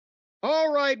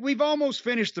All right, we've almost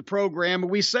finished the program,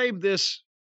 but we saved this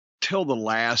till the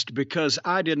last because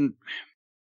I didn't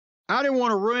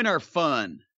want to ruin our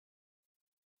fun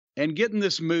and get in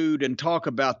this mood and talk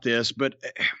about this, but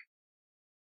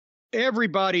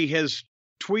everybody has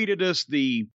tweeted us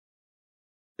the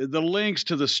links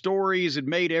to the stories. It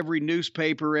made every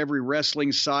newspaper, every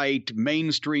wrestling site,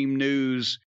 mainstream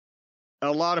news.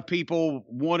 A lot of people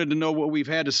wanted to know what we've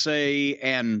had to say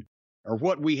or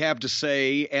what we have to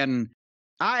say. And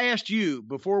I asked you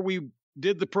before we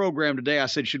did the program today, I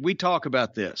said, should we talk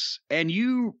about this? And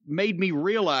you made me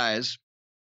realize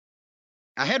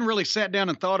I hadn't really sat down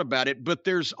and thought about it, but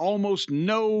there's almost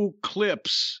no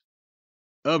clips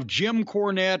of Jim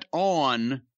Cornette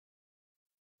on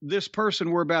this person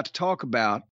we're about to talk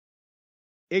about,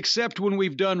 except when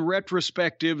we've done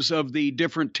retrospectives of the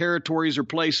different territories or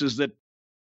places that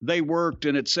they worked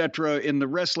and et cetera in the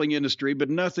wrestling industry, but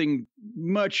nothing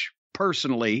much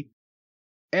personally.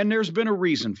 And there's been a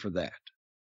reason for that.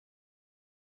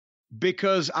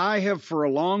 Because I have for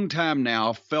a long time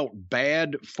now felt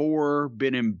bad for,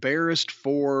 been embarrassed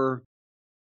for,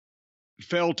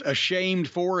 felt ashamed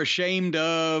for, ashamed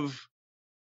of,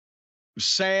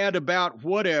 sad about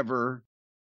whatever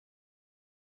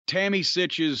Tammy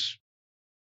Sytch's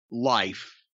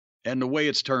life and the way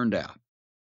it's turned out.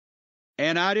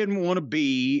 And I didn't want to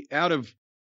be out of,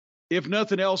 if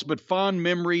nothing else, but fond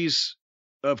memories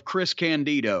of Chris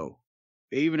Candido,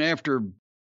 even after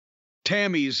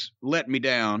Tammy's let me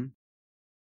down.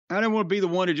 I didn't want to be the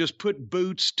one to just put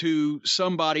boots to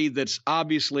somebody that's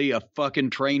obviously a fucking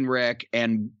train wreck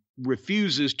and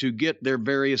refuses to get their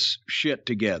various shit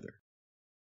together.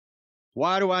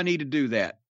 Why do I need to do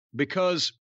that?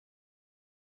 Because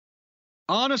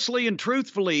honestly and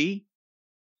truthfully,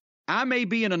 I may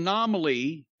be an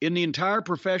anomaly in the entire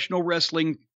professional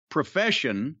wrestling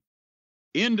profession,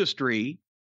 industry,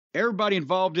 everybody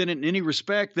involved in it in any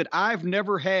respect, that I've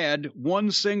never had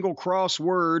one single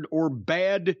crossword or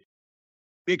bad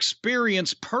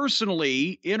experience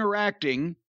personally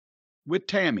interacting with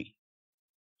Tammy.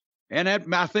 And that,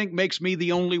 I think, makes me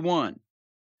the only one.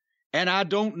 And I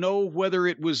don't know whether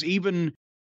it was even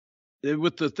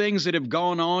with the things that have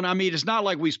gone on. I mean, it's not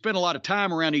like we spent a lot of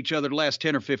time around each other the last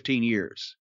 10 or 15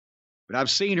 years. But I've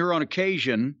seen her on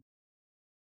occasion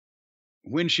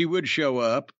when she would show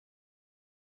up.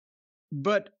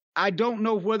 But I don't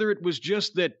know whether it was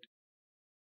just that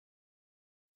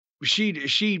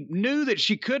she knew that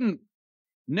she couldn't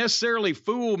necessarily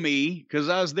fool me because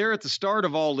I was there at the start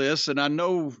of all this and I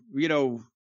know,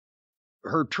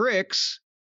 her tricks,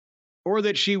 or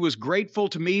that she was grateful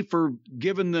to me for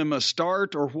giving them a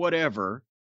start or whatever.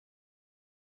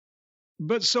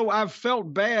 But so I've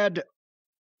felt bad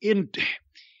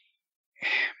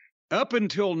up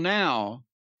until now.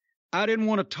 I didn't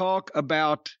want to talk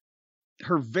about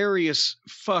her various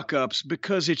fuck-ups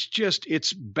because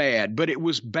it's bad. But it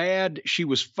was bad. She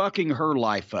was fucking her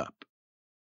life up.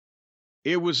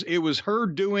 It was her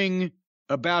doing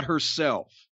about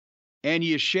herself. And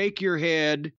you shake your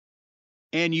head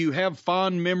and you have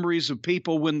fond memories of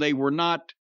people when they were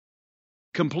not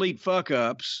complete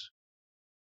fuck-ups.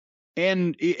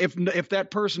 And if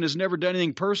that person has never done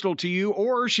anything personal to you,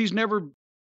 or she's never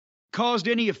caused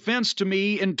any offense to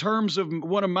me in terms of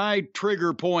one of my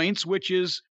trigger points, which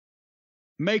is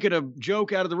making a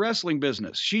joke out of the wrestling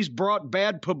business. She's brought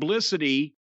bad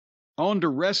publicity onto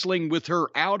wrestling with her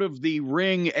out of the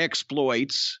ring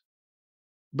exploits,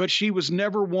 but she was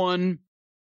never one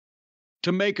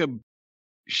to make a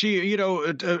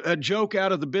joke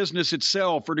out of the business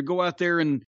itself or to go out there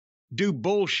and do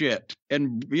bullshit.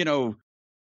 And,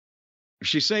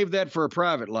 she saved that for her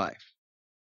private life.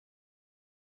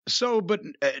 So, but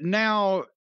now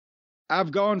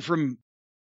I've gone from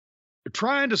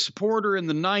trying to support her in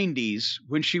the 90s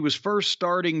when she was first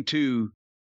starting to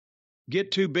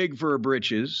get too big for her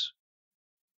britches,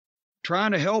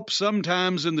 trying to help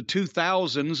sometimes in the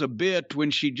 2000s a bit when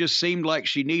she just seemed like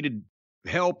she needed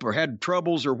help or had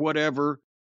troubles or whatever.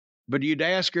 But you'd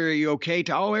ask her, are you okay?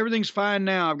 Everything's fine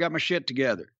now. I've got my shit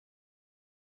together.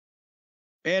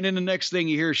 And then the next thing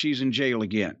you hear, she's in jail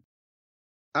again.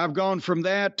 I've gone from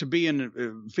that to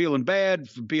being feeling bad,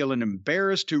 feeling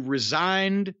embarrassed, to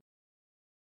resigned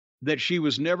that she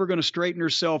was never going to straighten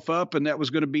herself up, and that was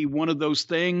going to be one of those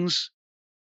things,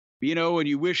 and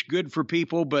you wish good for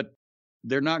people, but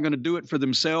they're not going to do it for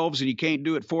themselves, and you can't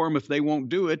do it for them if they won't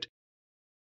do it.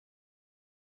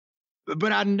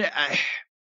 But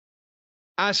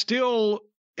I still,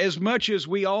 as much as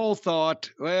we all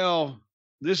thought, well,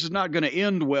 this is not going to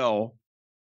end well,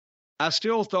 I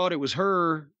still thought it was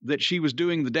her that she was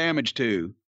doing the damage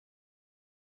to,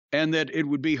 and that it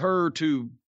would be her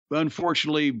to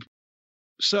unfortunately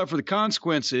suffer the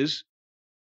consequences.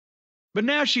 But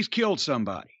now she's killed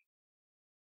somebody.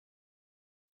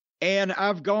 And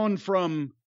I've gone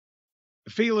from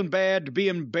feeling bad to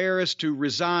being embarrassed to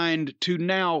resigned to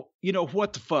now,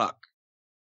 what the fuck?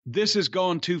 This has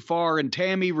gone too far. And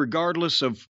Tammy, regardless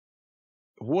of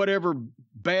whatever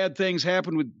bad things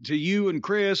happen to you and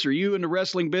Chris, or you in the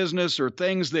wrestling business, or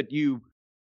things that you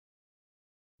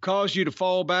caused you to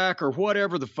fall back, or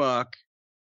whatever the fuck.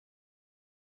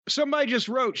 Somebody just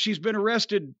wrote she's been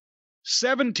arrested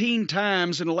 17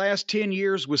 times in the last 10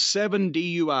 years with 7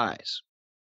 DUIs.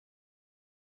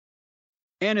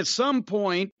 And at some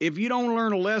point, if you don't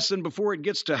learn a lesson before it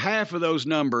gets to half of those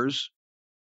numbers,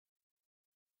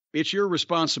 it's your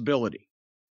responsibility.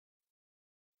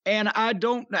 And I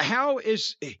don't know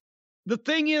the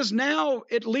thing is now,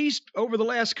 at least over the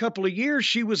last couple of years,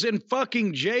 she was in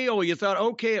fucking jail. You thought,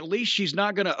 okay, at least she's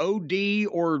not going to OD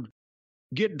or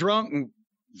get drunk and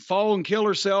fall and kill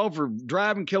herself, or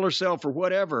drive and kill herself, or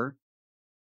whatever.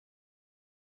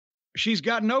 She's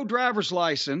got no driver's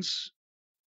license.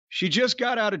 She just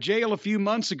got out of jail a few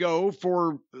months ago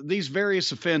for these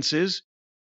various offenses.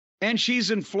 And she's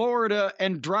in Florida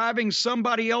and driving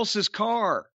somebody else's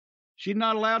car. She's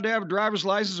not allowed to have a driver's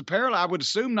license. Apparently, I would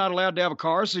assume not allowed to have a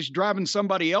car, so she's driving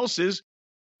somebody else's.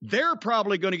 They're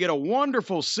probably going to get a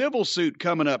wonderful civil suit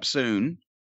coming up soon.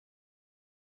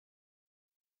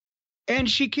 And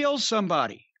she kills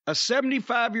somebody, a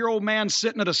 75-year-old man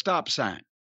sitting at a stop sign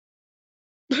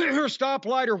or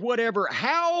stoplight or whatever.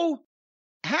 How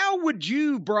would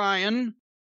you, Brian?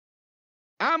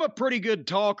 I'm a pretty good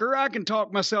talker. I can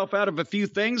talk myself out of a few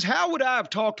things. How would I have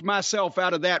talked myself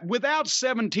out of that without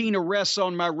 17 arrests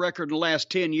on my record in the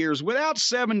last 10 years, without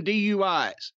 7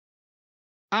 DUIs?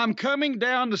 I'm coming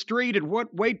down the street at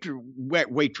what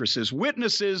witnesses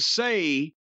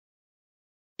say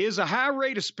is a high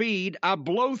rate of speed. I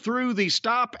blow through the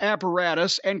stop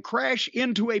apparatus and crash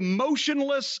into a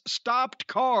motionless stopped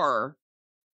car,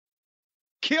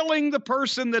 killing the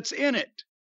person that's in it.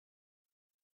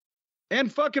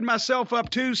 And fucking myself up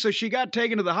too, so she got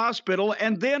taken to the hospital.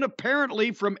 And then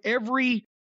apparently from every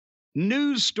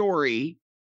news story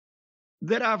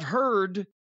that I've heard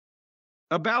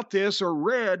about this or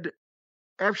read,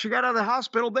 after she got out of the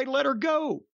hospital, they let her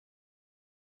go.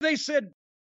 They said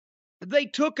they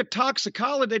took a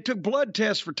toxicology, they took blood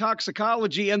tests for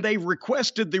toxicology, and they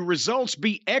requested the results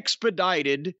be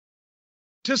expedited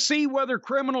to see whether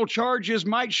criminal charges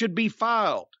should be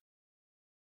filed.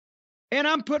 And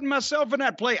I'm putting myself in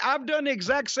that play. I've done the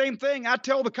exact same thing. I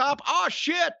tell the cop, oh,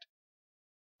 shit.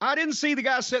 I didn't see the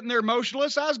guy sitting there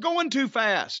motionless. I was going too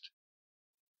fast.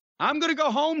 I'm going to go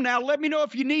home now. Let me know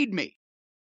if you need me.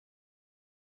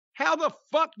 How the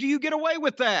fuck do you get away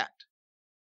with that?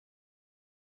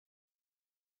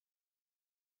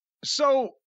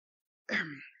 So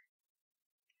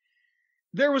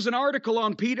there was an article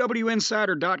on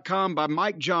pwinsider.com by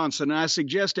Mike Johnson, and I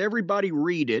suggest everybody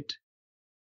read it.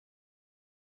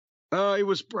 It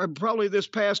was probably this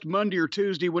past Monday or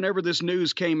Tuesday, whenever this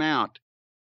news came out.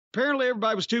 Apparently,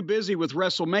 everybody was too busy with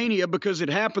WrestleMania because it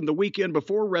happened the weekend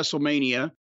before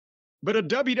WrestleMania. But a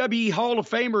WWE Hall of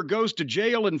Famer goes to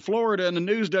jail in Florida, and the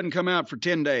news doesn't come out for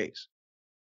 10 days.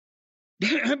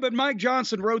 But Mike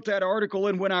Johnson wrote that article,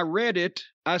 and when I read it,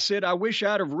 I said, I wish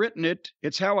I'd have written it.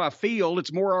 It's how I feel.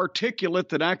 It's more articulate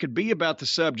than I could be about the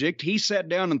subject. He sat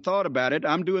down and thought about it.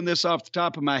 I'm doing this off the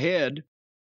top of my head.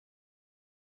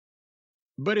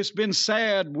 But it's been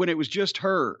sad when it was just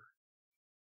her.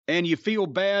 And you feel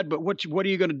bad, but what are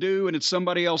you going to do? And it's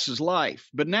somebody else's life.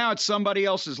 But now it's somebody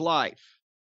else's life.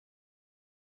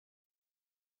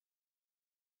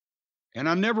 And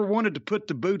I never wanted to put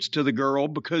the boots to the girl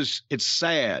because it's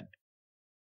sad.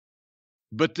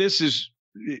 But this is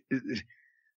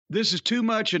too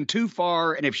much and too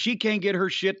far. And if she can't get her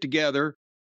shit together,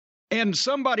 and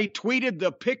somebody tweeted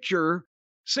the picture,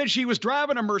 said she was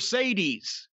driving a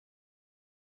Mercedes.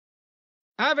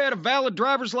 I've had a valid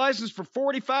driver's license for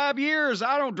 45 years.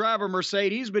 I don't drive a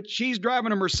Mercedes, but she's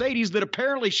driving a Mercedes that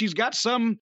apparently she's got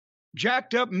some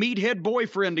jacked up meathead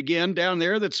boyfriend again down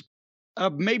there that's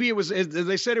maybe it was,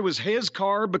 they said it was his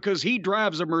car because he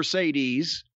drives a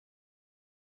Mercedes.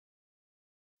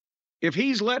 If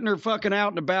he's letting her fucking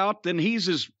out and about, then he's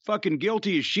as fucking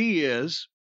guilty as she is.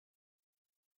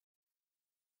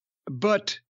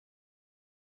 But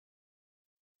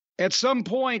at some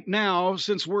point now,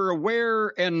 since we're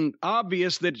aware and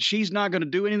obvious that she's not going to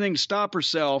do anything to stop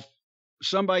herself,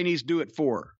 somebody needs to do it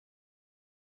for her.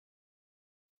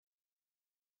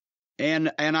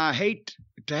 And I hate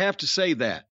to have to say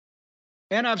that.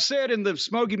 And I've said in the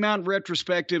Smoky Mountain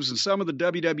retrospectives and some of the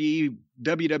WWE,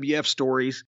 WWF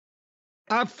stories,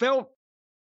 I felt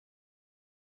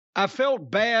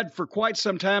bad for quite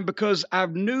some time because I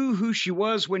knew who she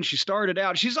was when she started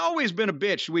out. She's always been a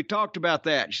bitch. We talked about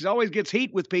that. She always gets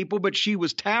heat with people, but she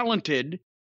was talented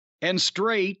and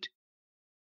straight.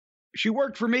 She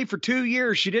worked for me for 2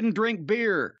 years. She didn't drink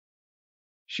beer.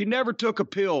 She never took a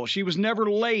pill. She was never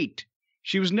late.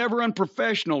 She was never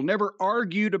unprofessional, never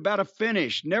argued about a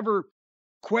finish, never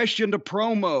questioned a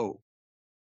promo.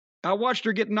 I watched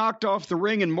her get knocked off the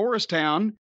ring in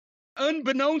Morristown.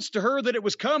 Unbeknownst to her that it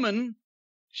was coming,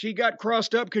 she got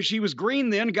crossed up because she was green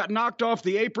then, got knocked off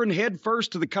the apron head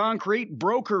first to the concrete,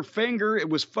 broke her finger. It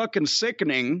was fucking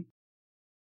sickening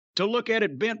to look at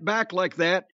it bent back like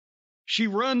that. She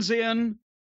runs in,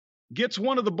 gets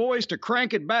one of the boys to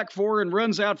crank it back for her, and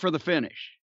runs out for the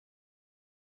finish.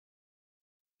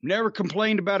 Never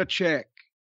complained about a check.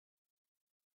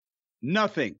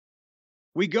 Nothing.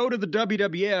 We go to the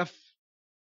WWF,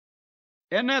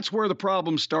 and that's where the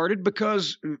problem started,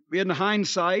 because in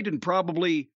hindsight and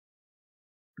probably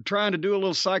trying to do a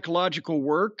little psychological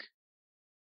work,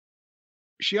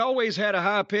 she always had a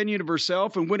high opinion of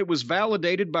herself, and when it was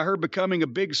validated by her becoming a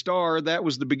big star, that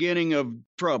was the beginning of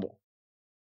trouble.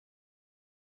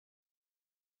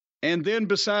 And then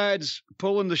besides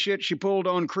pulling the shit she pulled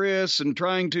on Chris and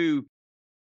trying to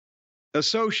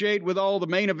associate with all the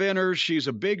main eventers, she's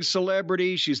a big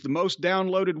celebrity. She's the most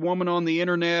downloaded woman on the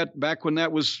internet back when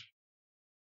that was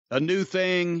a new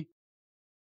thing.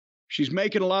 She's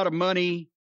making a lot of money.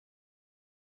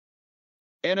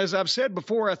 And as I've said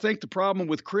before, I think the problem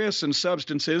with Chris and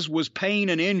substances was pain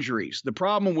and injuries. The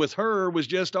problem with her was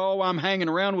just, oh, I'm hanging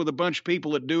around with a bunch of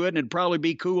people that do it, and it'd probably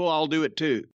be cool. I'll do it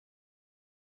too.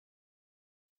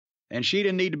 And she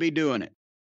didn't need to be doing it.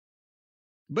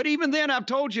 But even then, I've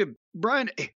told you, Brian,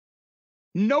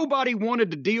 nobody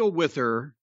wanted to deal with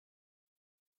her.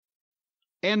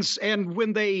 And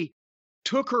when they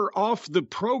took her off the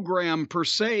program per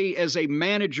se as a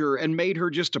manager and made her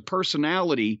just a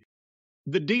personality,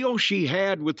 the deal she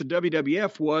had with the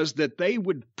WWF was that they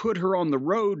would put her on the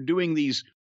road doing these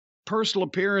personal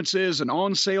appearances and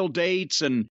on-sale dates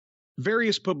and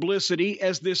various publicity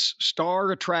as this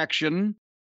star attraction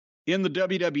in the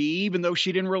WWE, even though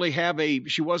she didn't really have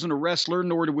she wasn't a wrestler,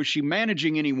 nor was she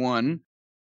managing anyone.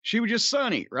 She was just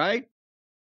Sunny, right?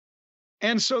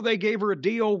 And so they gave her a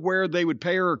deal where they would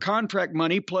pay her contract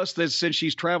money, plus that since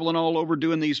she's traveling all over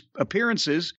doing these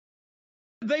appearances,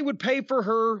 they would pay for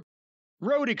her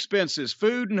road expenses,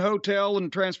 food and hotel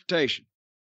and transportation.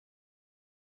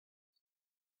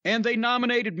 And they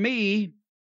nominated me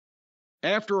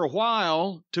after a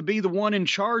while to be the one in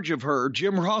charge of her.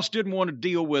 Jim Ross didn't want to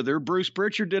deal with her. Bruce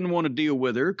Pritchard didn't want to deal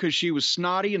with her because she was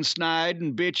snotty and snide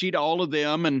and bitchy to all of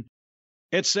them and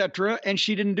etc. And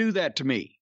she didn't do that to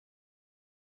me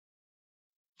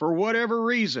for whatever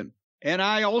reason. And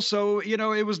I also,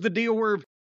 it was the deal where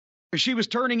she was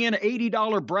turning in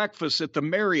 $80 breakfast at the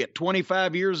Marriott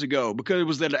 25 years ago because it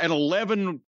was an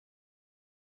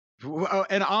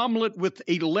omelet with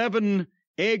 11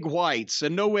 egg whites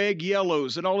and no egg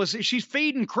yellows and all this. She's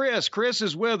feeding Chris. Chris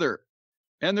is with her.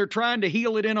 And they're trying to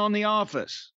heel it in on The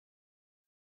Office.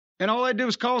 And all I do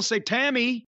is call and say,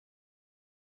 Tammy,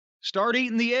 start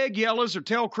eating the egg yellows or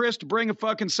tell Chris to bring a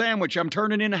fucking sandwich. I'm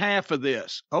turning in half of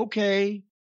this. Okay.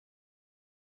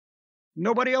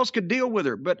 Nobody else could deal with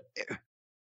her, but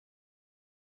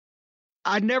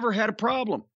I never had a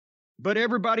problem. But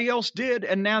everybody else did,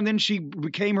 and now then she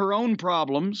became her own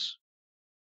problems.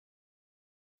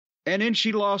 And then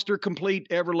she lost her complete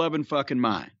ever-loving fucking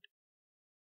mind.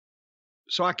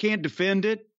 So I can't defend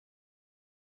it.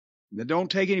 I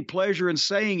don't take any pleasure in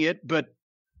saying it, but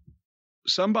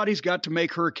somebody's got to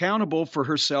make her accountable for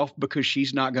herself because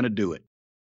she's not going to do it.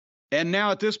 And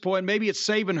now at this point, maybe it's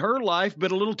saving her life,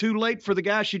 but a little too late for the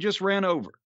guy she just ran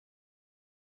over.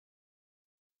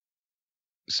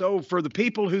 So for the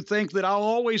people who think that I'll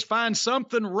always find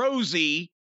something rosy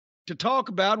to talk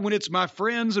about when it's my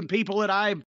friends and people that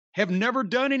I have never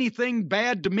done anything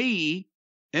bad to me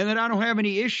and that I don't have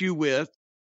any issue with,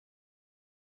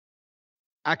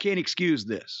 I can't excuse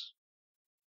this.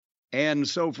 And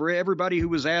so for everybody who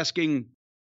was asking,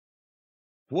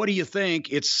 what do you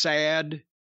think? It's sad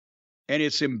and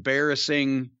it's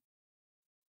embarrassing,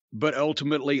 but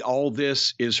ultimately all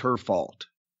this is her fault.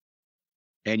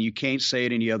 And you can't say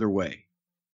it any other way.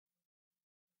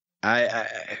 I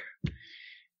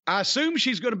assume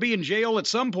she's going to be in jail at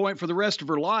some point for the rest of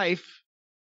her life.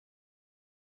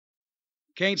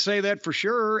 Can't say that for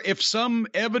sure. If some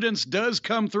evidence does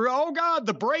come through, oh God,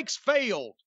 the brakes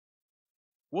failed.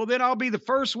 Well, then I'll be the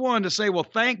first one to say, well,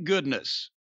 thank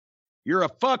goodness. You're a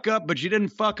fuck up, but you didn't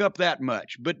fuck up that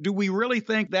much. But do we really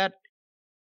think that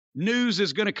news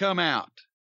is going to come out.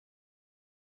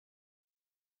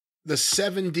 The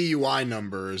 7 DUI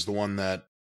number is the one that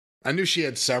I knew she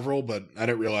had several, but I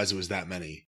didn't realize it was that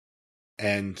many.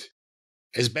 And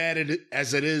as bad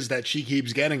as it is that she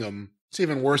keeps getting them, it's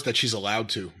even worse that she's allowed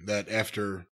to. That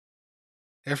after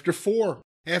 4,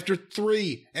 after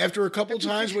 3, after a couple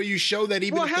times where you show that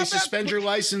even if they suspend your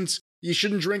license, you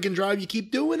shouldn't drink and drive, you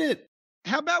keep doing it.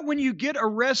 How about when you get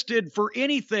arrested for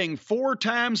anything 4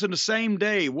 times in the same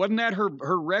day? Wasn't that her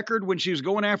record when she was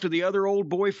going after the other old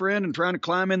boyfriend and trying to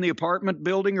climb in the apartment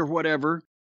building or whatever?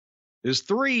 Is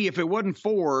 3 if it wasn't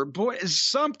 4. Boy,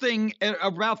 something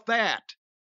about that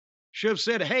should have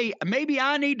said, hey, maybe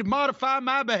I need to modify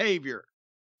my behavior.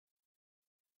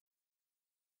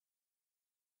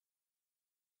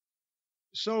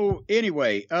 So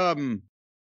anyway,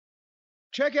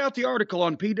 check out the article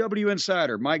on PW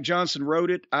Insider. Mike Johnson wrote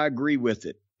it. I agree with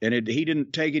it. And he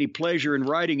didn't take any pleasure in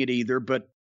writing it either, but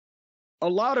a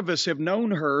lot of us have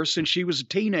known her since she was a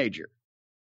teenager.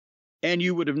 And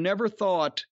you would have never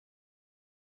thought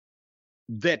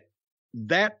that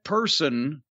that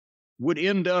person would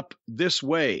end up this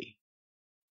way.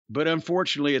 But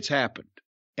unfortunately, it's happened.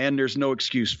 And there's no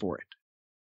excuse for it.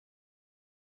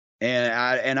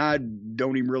 And I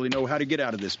don't even really know how to get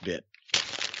out of this bit.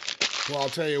 Well, I'll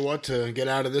tell you what, to get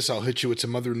out of this, I'll hit you with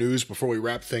some other news before we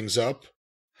wrap things up.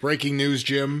 Breaking news,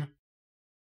 Jim.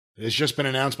 It has just been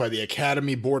announced by the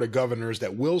Academy Board of Governors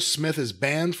that Will Smith is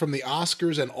banned from the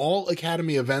Oscars and all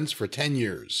Academy events for 10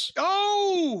 years.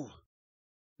 Oh!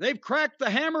 They've cracked the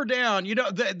hammer down. You know,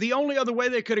 the only other way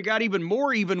they could have got even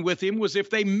more even with him was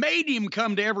if they made him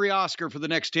come to every Oscar for the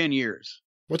next 10 years.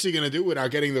 What's he going to do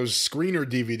without getting those screener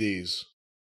DVDs?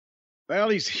 Well,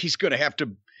 he's going to have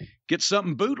to get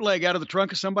something bootleg out of the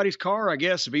trunk of somebody's car, I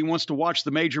guess, if he wants to watch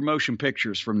the major motion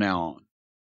pictures from now on.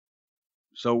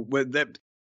 So with that,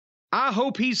 I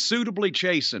hope he's suitably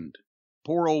chastened.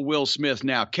 Poor old Will Smith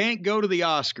now can't go to the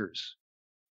Oscars.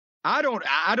 I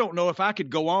don't know if I could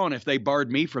go on if they barred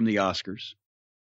me from the Oscars.